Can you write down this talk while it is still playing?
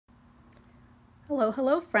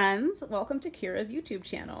Hello friends. Welcome to Kira's YouTube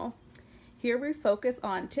channel. Here we focus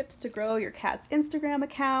on tips to grow your cat's Instagram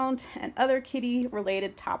account and other kitty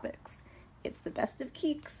related topics. It's the best of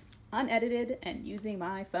geeks, unedited and using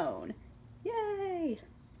my phone. Yay!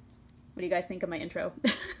 What do you guys think of my intro?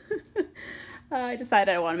 I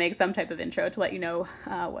decided I want to make some type of intro to let you know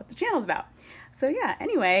what the channel's about. So yeah,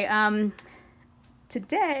 anyway,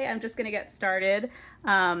 today I'm just going to get started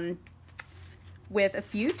with a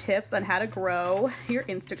few tips on how to grow your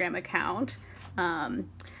Instagram account.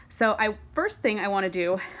 First thing I want to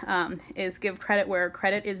do is give credit where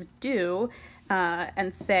credit is due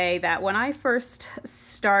and say that when I first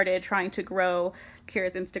started trying to grow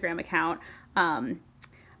Kira's Instagram account,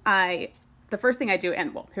 the first thing I do,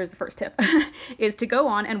 and well, here's the first tip, is to go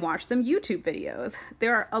on and watch some YouTube videos.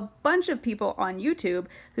 There are a bunch of people on YouTube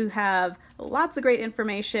who have lots of great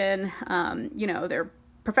information. They're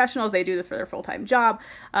professionals, they do this for their full-time job,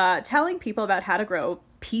 telling people about how to grow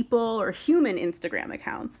people or human Instagram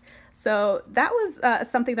accounts. So that was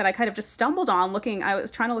something that I kind of just stumbled on I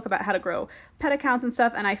was trying to look about how to grow pet accounts and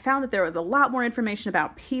stuff, and I found that there was a lot more information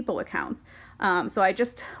about people accounts. So I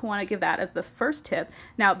just want to give that as the first tip.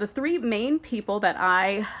 Now, the three main people that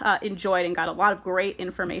I enjoyed and got a lot of great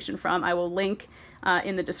information from, I will link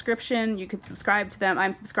in the description. You can subscribe to them.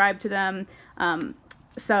 I'm subscribed to them.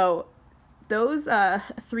 Those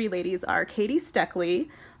three ladies are Katie Steckly,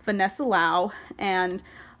 Vanessa Lau, and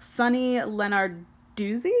Sunny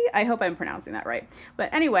Lenarduzzi. I hope I'm pronouncing that right.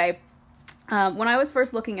 But anyway, when I was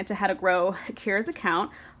first looking into how to grow Kira's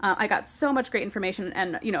account, I got so much great information,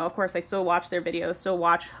 and of course, I still watch their videos, still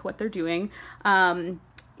watch what they're doing,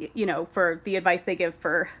 for the advice they give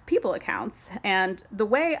for people accounts. And the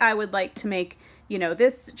way I would like to make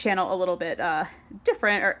this channel a little bit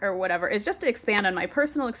different or whatever is just to expand on my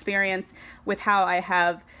personal experience with how I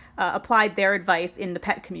have applied their advice in the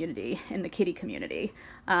pet community, in the kitty community,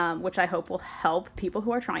 which I hope will help people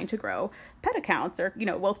who are trying to grow pet accounts or,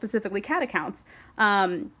 specifically cat accounts.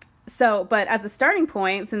 But as a starting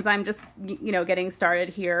point, since I'm just, getting started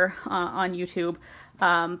here on YouTube,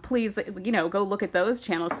 please, go look at those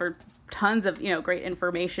channels for tons of, great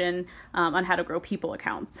information on how to grow people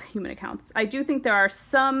accounts, human accounts. I do think there are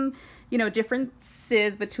some,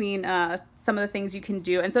 differences between some of the things you can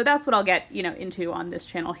do. And so that's what I'll get, into on this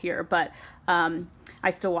channel here. But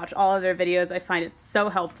I still watch all of their videos. I find it so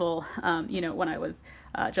helpful, when I was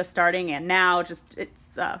just starting, and now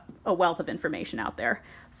it's a wealth of information out there.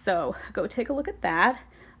 So go take a look at that.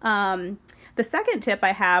 The second tip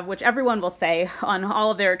I have, which everyone will say on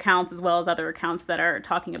all of their accounts, as well as other accounts that are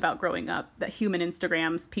talking about growing up, the human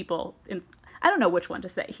Instagrams, people, I don't know which one to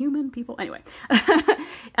say, human, people, anyway,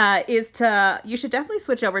 you should definitely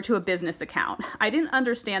switch over to a business account. I didn't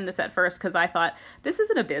understand this at first because I thought, this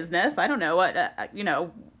isn't a business. I don't know what,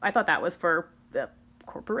 I thought that was for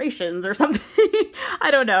corporations or something.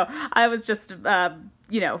 I don't know. I was just,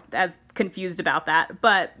 as confused about that.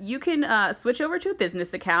 But you can switch over to a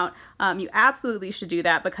business account. You absolutely should do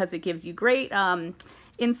that because it gives you great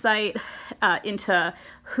insight into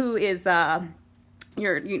who is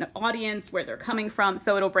your audience, where they're coming from.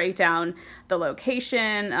 So it'll break down the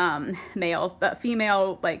location, male,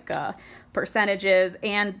 female, percentages,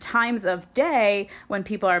 and times of day when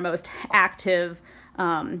people are most active.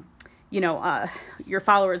 Your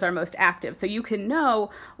followers are most active. So you can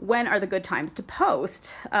know when are the good times to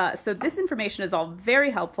post. So this information is all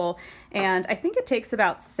very helpful. And I think it takes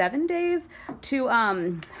about 7 days to,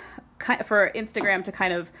 for Instagram to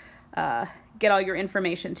kind of, get all your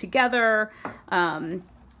information together, and,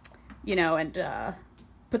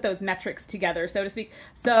 put those metrics together, so to speak.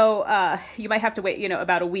 So, you might have to wait,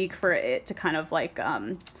 about a week for it to kind of I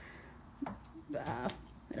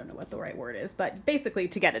don't know what the right word is, but basically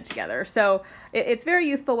to get it together. So it's very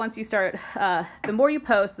useful once you start, the more you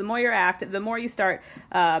post, the more you're active, the more you start,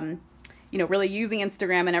 really using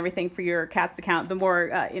Instagram and everything for your cat's account, the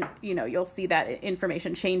more, you'll see that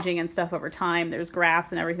information changing and stuff over time. There's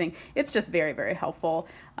graphs and everything. It's just very, very helpful.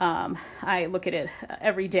 I look at it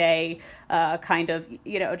every day,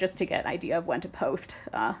 just to get an idea of when to post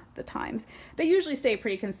the times. They usually stay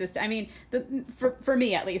pretty consistent. I mean, for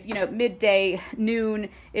me at least, midday, noon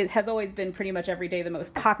has always been pretty much every day the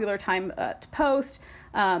most popular time to post.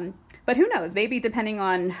 But who knows, maybe depending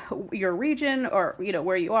on your region or,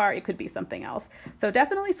 where you are, it could be something else. So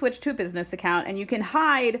definitely switch to a business account, and you can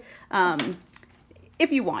hide,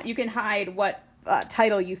 if you want, you can hide what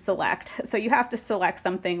title you select. So you have to select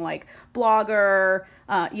something like blogger,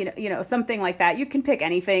 something like that. You can pick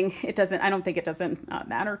anything. I don't think it doesn't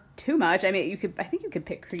matter too much. I mean, I think you could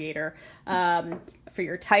pick creator, for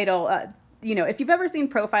your title. if you've ever seen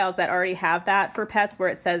profiles that already have that for pets where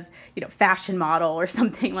it says, fashion model or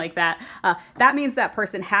something like that, that means that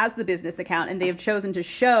person has the business account and they've chosen to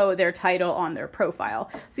show their title on their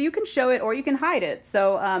profile. So you can show it or you can hide it.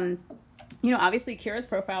 So, obviously Kira's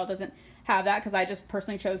profile doesn't have that because I just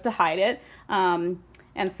personally chose to hide it.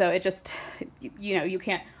 And so it just, you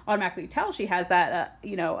can't automatically tell she has that,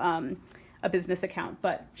 a business account,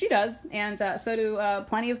 but she does. And so do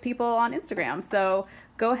plenty of people on Instagram. So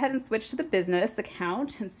go ahead and switch to the business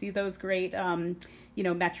account and see those great,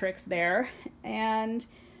 metrics there. And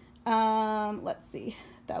let's see.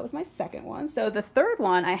 That was my second one. So the third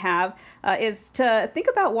one I have is to think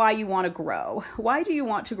about why you want to grow. Why do you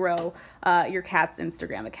want to grow your cat's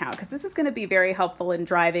Instagram account? Because this is going to be very helpful in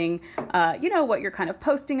driving, what you're kind of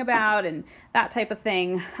posting about and that type of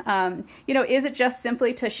thing. Is it just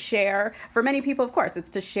simply to share? For many people, of course,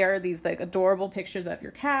 it's to share these like adorable pictures of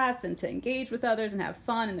your cats and to engage with others and have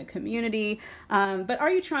fun in the community. But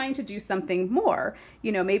are you trying to do something more?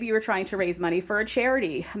 Maybe you're trying to raise money for a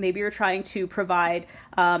charity. Maybe you're trying to provide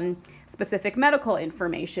specific medical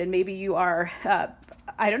information. Maybe you are,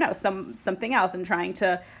 something else and trying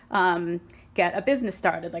to get a business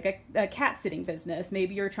started, like a cat sitting business.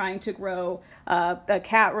 Maybe you're trying to grow a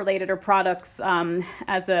cat related or products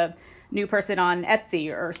as a new person on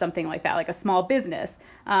Etsy or something like that, like a small business.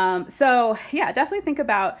 So yeah, definitely think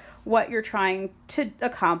about what you're trying to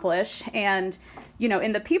accomplish. And,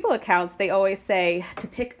 in the people accounts, they always say to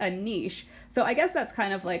pick a niche. So I guess that's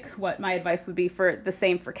kind of like what my advice would be for the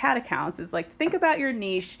same for cat accounts is like, think about your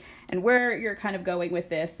niche and where you're kind of going with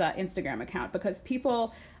this Instagram account, because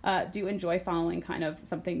people do enjoy following kind of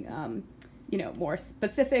something, more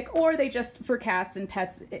specific, or they just, for cats and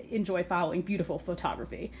pets, enjoy following beautiful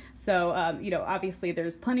photography. So, obviously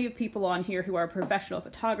there's plenty of people on here who are professional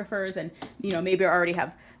photographers and, maybe already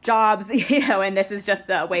have jobs, and this is just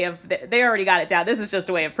a way of, they already got it down. This is just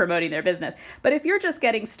a way of promoting their business. But if you're just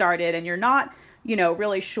getting started and you're not,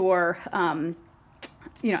 really sure,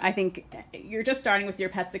 I think you're just starting with your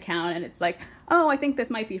pet's account and it's like, oh, I think this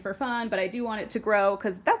might be for fun, but I do want it to grow.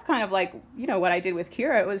 Cause that's kind of like, what I did with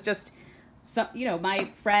Kira. It was just, my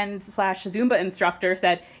friend / Zumba instructor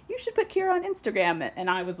said, you should put Kira on Instagram. And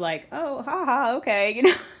I was like, oh, haha, okay.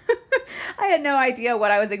 I had no idea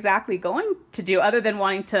what I was exactly going to do other than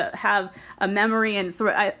wanting to have a memory. And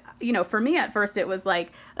sort of, for me at first, it was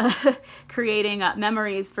like creating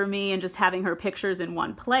memories for me and just having her pictures in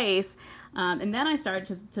one place. And then I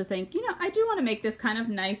started to think, I do want to make this kind of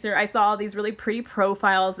nicer. I saw these really pretty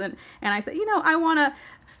profiles and I said, I want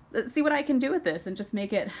to see what I can do with this and just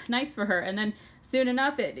make it nice for her. And then soon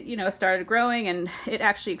enough, it, started growing and it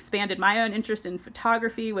actually expanded my own interest in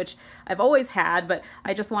photography, which I've always had, but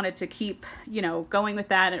I just wanted to keep, going with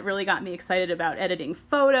that. And it really got me excited about editing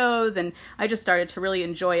photos. And I just started to really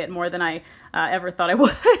enjoy it more than I ever thought I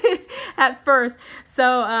would at first.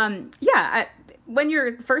 So, when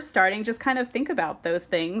you're first starting, just kind of think about those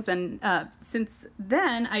things. And since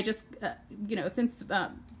then, I just, since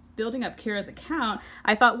building up Kira's account,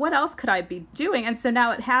 I thought, what else could I be doing? And so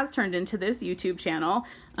now it has turned into this YouTube channel.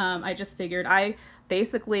 I just figured I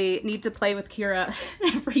basically need to play with Kira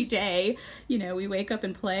every day. We wake up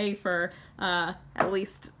and play for at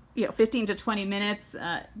least 15 to 20 minutes,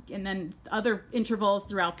 and then other intervals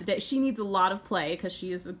throughout the day. She needs a lot of play because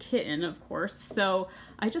she is a kitten, of course. So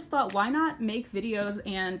I just thought, why not make videos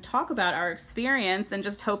and talk about our experience and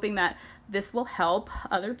just hoping that this will help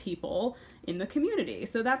other people in the community.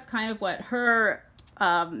 So that's kind of what her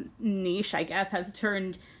niche, I guess, has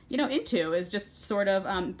turned, into, is just sort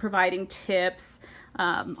of providing tips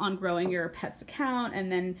on growing your pet's account.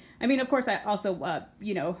 And then, of course, I also,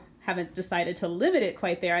 haven't decided to limit it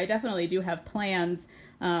quite there. I definitely do have plans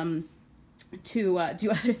to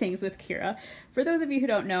do other things with Kira. For those of you who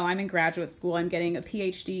don't know, I'm in graduate school. I'm getting a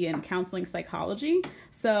PhD in counseling psychology.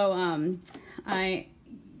 So I,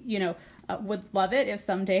 would love it if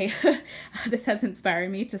someday this has inspired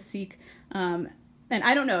me to seek, and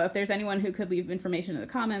I don't know if there's anyone who could leave information in the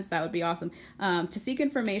comments, that would be awesome, to seek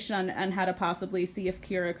information on how to possibly see if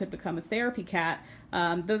Kira could become a therapy cat.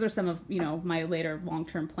 Those are some of, my later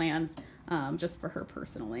long-term plans, just for her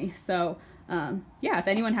personally. So, if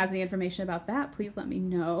anyone has any information about that, please let me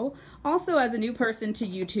know. Also, as a new person to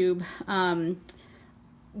YouTube,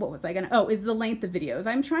 is the length of videos.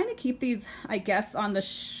 I'm trying to keep these, I guess, on the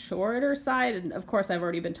shorter side. And of course, I've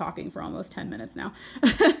already been talking for almost 10 minutes now.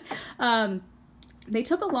 They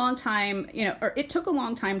took a long time, it took a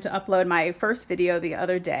long time to upload my first video the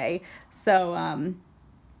other day. So,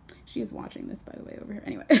 She is watching this, by the way, over here.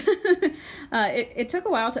 Anyway, it took a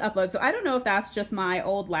while to upload. So I don't know if that's just my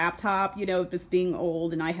old laptop, you know, just being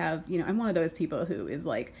old. And I have, you know, I'm one of those people who is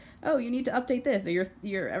like, oh, you need to update this or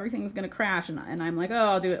your everything's going to crash. And I'm like, oh,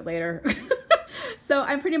 I'll do it later. So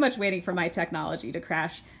I'm pretty much waiting for my technology to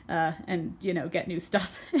crash and, you know, get new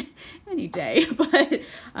stuff any day. But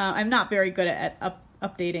I'm not very good at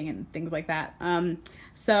updating and things like that.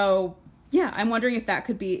 So yeah, I'm wondering if that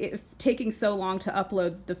could be, if taking so long to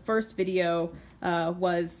upload the first video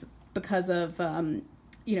was because of,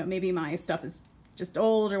 you know, maybe my stuff is just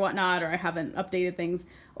old or whatnot, or I haven't updated things,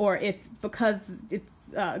 or if because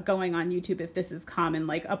it's going on YouTube, if this is common,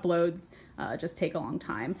 like uploads just take a long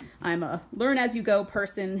time. I'm a learn as you go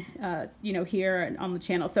person, you know, here on the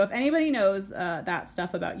channel. So if anybody knows that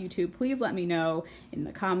stuff about YouTube, please let me know in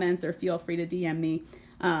the comments or feel free to DM me.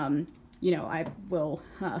 You know, I will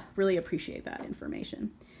really appreciate that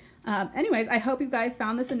information. Anyways, I hope you guys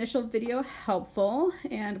found this initial video helpful,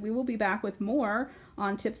 and we will be back with more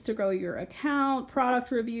on tips to grow your account,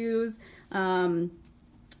 product reviews, and,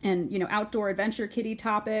 you know, outdoor adventure kitty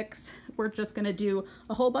topics. We're just going to do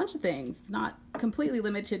a whole bunch of things. It's not completely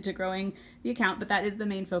limited to growing the account, but that is the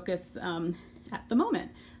main focus at the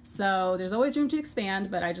moment. So there's always room to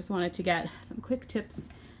expand, but I just wanted to get some quick tips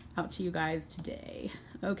out to you guys today.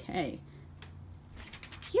 Okay.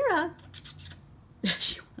 Kira.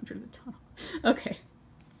 She went under the tunnel. Okay.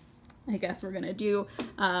 I guess we're going to do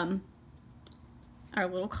our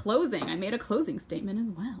little closing. I made a closing statement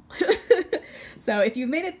as well. So if you've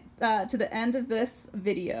made it to the end of this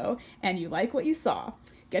video and you like what you saw,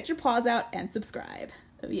 get your paws out and subscribe.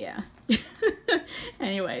 Oh yeah.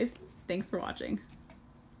 Anyways, thanks for watching.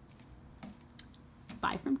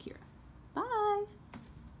 Bye from Kira. Bye.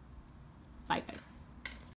 Bye guys.